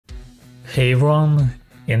Hey everyone,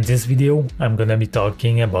 in this video I'm gonna be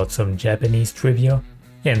talking about some Japanese trivia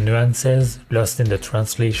and nuances lost in the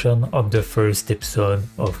translation of the first episode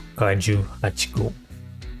of Kaiju Hachiko.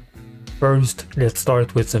 First, let's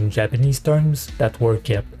start with some Japanese terms that were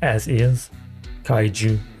kept as is,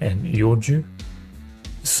 Kaiju and Yoju.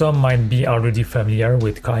 Some might be already familiar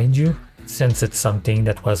with Kaiju, since it's something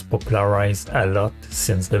that was popularized a lot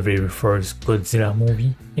since the very first Godzilla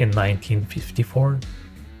movie in 1954.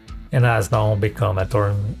 And has now become a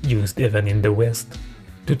term used even in the West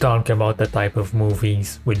to talk about the type of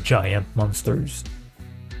movies with giant monsters.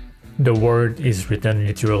 The word is written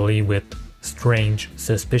literally with strange,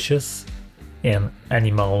 suspicious, and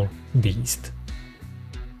animal, beast.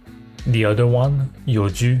 The other one,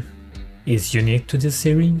 Yoju, is unique to this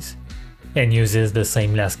series and uses the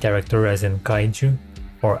same last character as in kaiju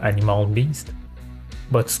or animal beast,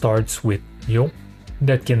 but starts with yo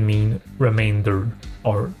that can mean remainder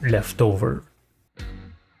or leftover.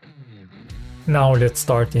 Now let's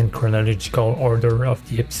start in chronological order of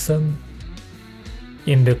the episode.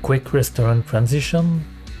 In the quick restaurant transition,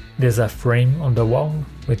 there's a frame on the wall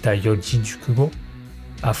with a Yoji Jukugo,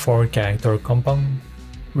 a 4-character compound,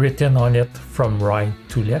 written on it from right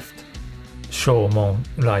to left, Shoumon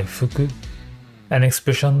Rai Fuku, an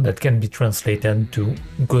expression that can be translated to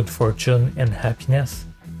good fortune and happiness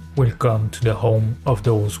will come to the home of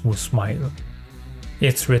those who smile.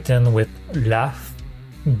 It's written with laugh,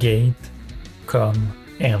 gate, come,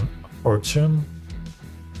 and fortune,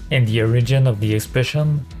 and the origin of the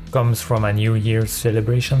expression comes from a New Year's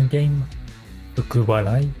celebration game,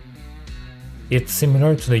 Fukuwarai. It's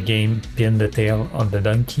similar to the game Pin the Tail on the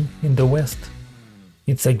Donkey in the West.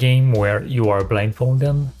 It's a game where you are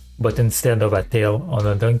blindfolded, but instead of a tail on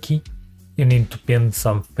a donkey, you need to pin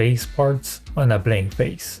some face parts on a blank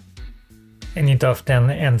face. And it often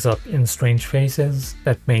ends up in strange faces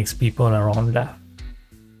that makes people around laugh.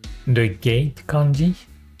 The gate kanji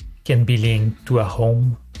can be linked to a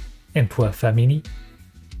home and to a family,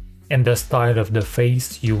 and the style of the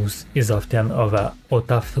face used is often of a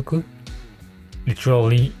otafuku,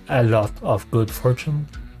 literally a lot of good fortune,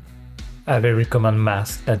 a very common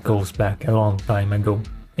mask that goes back a long time ago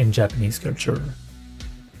in Japanese culture.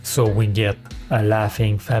 So we get a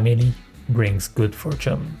laughing family brings good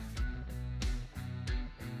fortune.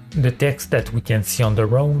 The text that we can see on the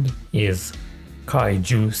road is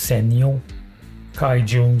Kaiju Senyo,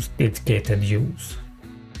 Kaiju's dedicated use.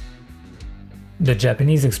 The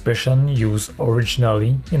Japanese expression used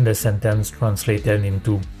originally in the sentence translated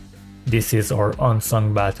into "This is our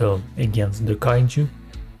unsung battle against the kaiju"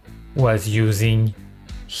 was using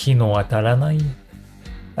Hino Ataranai,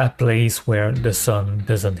 a place where the sun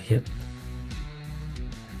doesn't hit.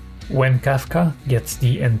 When Kafka gets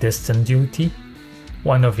the intestine duty,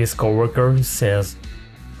 one of his co-workers says,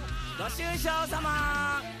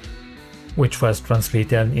 which was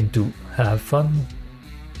translated into "have fun."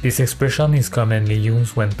 This expression is commonly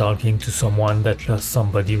used when talking to someone that lost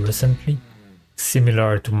somebody recently,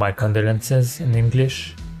 similar to "my condolences" in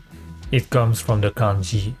English. It comes from the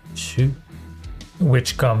kanji shu,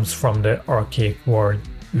 which comes from the archaic word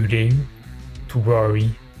ureu, to worry,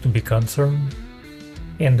 to be concerned,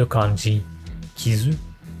 and the kanji kizu,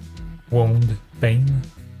 wound, pain,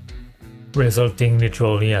 resulting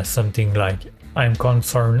literally as something like "I'm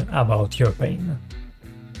concerned about your pain."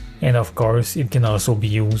 And of course, it can also be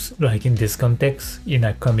used, like in this context, in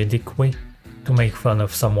a comedic way to make fun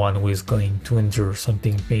of someone who is going to endure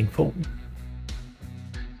something painful.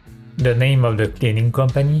 The name of the cleaning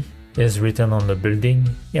company is written on the building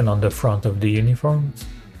and on the front of the uniforms,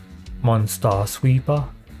 Monster Sweeper,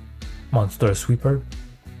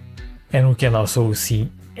 and we can also see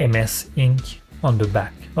MS Inc. on the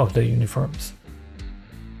back of the uniforms.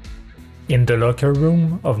 In the locker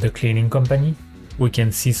room of the cleaning company, we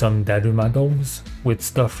can see some Daruma dolls with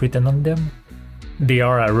stuff written on them. They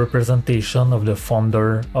are a representation of the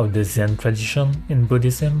founder of the Zen tradition in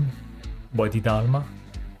Buddhism, Bodhidharma.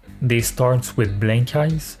 They start with blank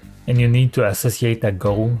eyes, and you need to associate a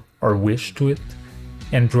goal or wish to it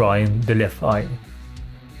and draw in the left eye.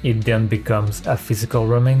 It then becomes a physical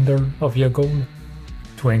reminder of your goal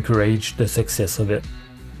to encourage the success of it.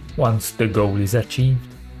 Once the goal is achieved,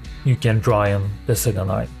 you can draw in the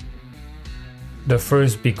second eye. The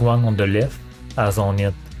first big one on the left has on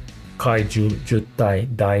it Kaiju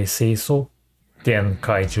Juttai Dai Seiso, then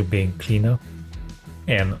Kaiju being cleanup,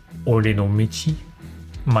 and Ore no Michi,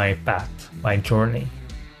 my path, my journey.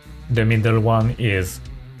 The middle one is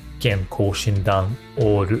Kenko Shindan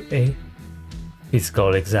Oru E,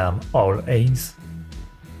 physical exam all A's,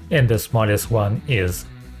 and the smallest one is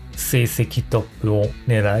Seiseki Toppu o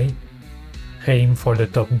Nerai, aim for the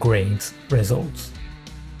top grades results.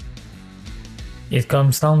 It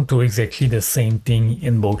comes down to exactly the same thing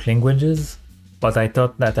in both languages, but I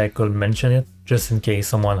thought that I could mention it just in case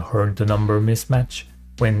someone heard the number mismatch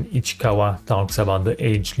when Ichikawa talks about the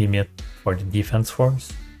age limit for the defense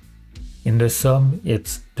force. In the sub,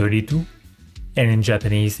 it's 32, and in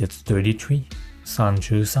Japanese it's 33,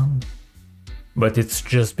 Sanju-san. But it's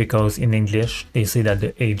just because in English they say that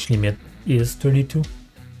the age limit is 32,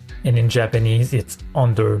 and in Japanese it's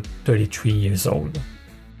under 33 years old.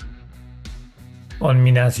 On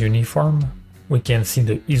Mina's uniform, we can see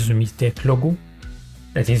the Izumi Tech logo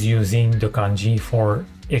that is using the kanji for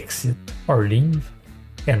exit or leave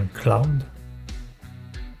and cloud.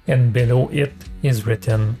 And below it is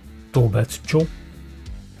written Tobatsu-cho.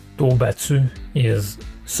 Tobatsu is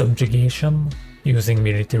subjugation using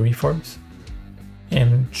military force,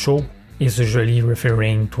 and cho is usually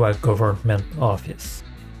referring to a government office.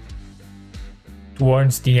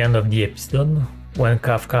 Towards the end of the episode, when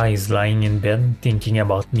Kafka is lying in bed thinking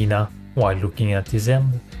about Mina while looking at his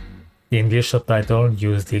end, the English subtitle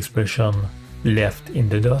used the expression left in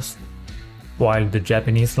the dust, while the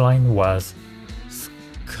Japanese line was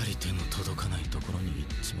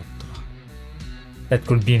that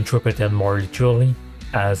could be interpreted more literally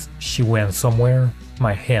as she went somewhere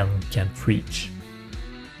my hand can't reach.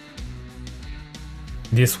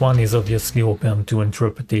 This one is obviously open to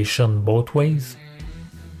interpretation both ways,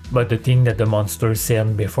 but the thing that the monster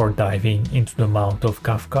said before diving into the mouth of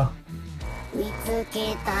Kafka,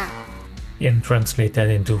 and translated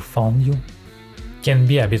into found you, can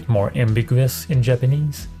be a bit more ambiguous in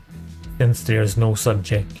Japanese, since there's no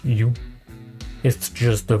subject you, it's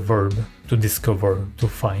just the verb to discover, to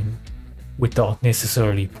find, without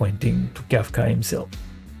necessarily pointing to Kafka himself.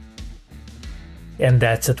 And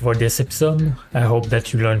that's it for this episode. I hope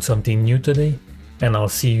that you learned something new today, and I'll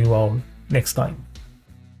see you all next time.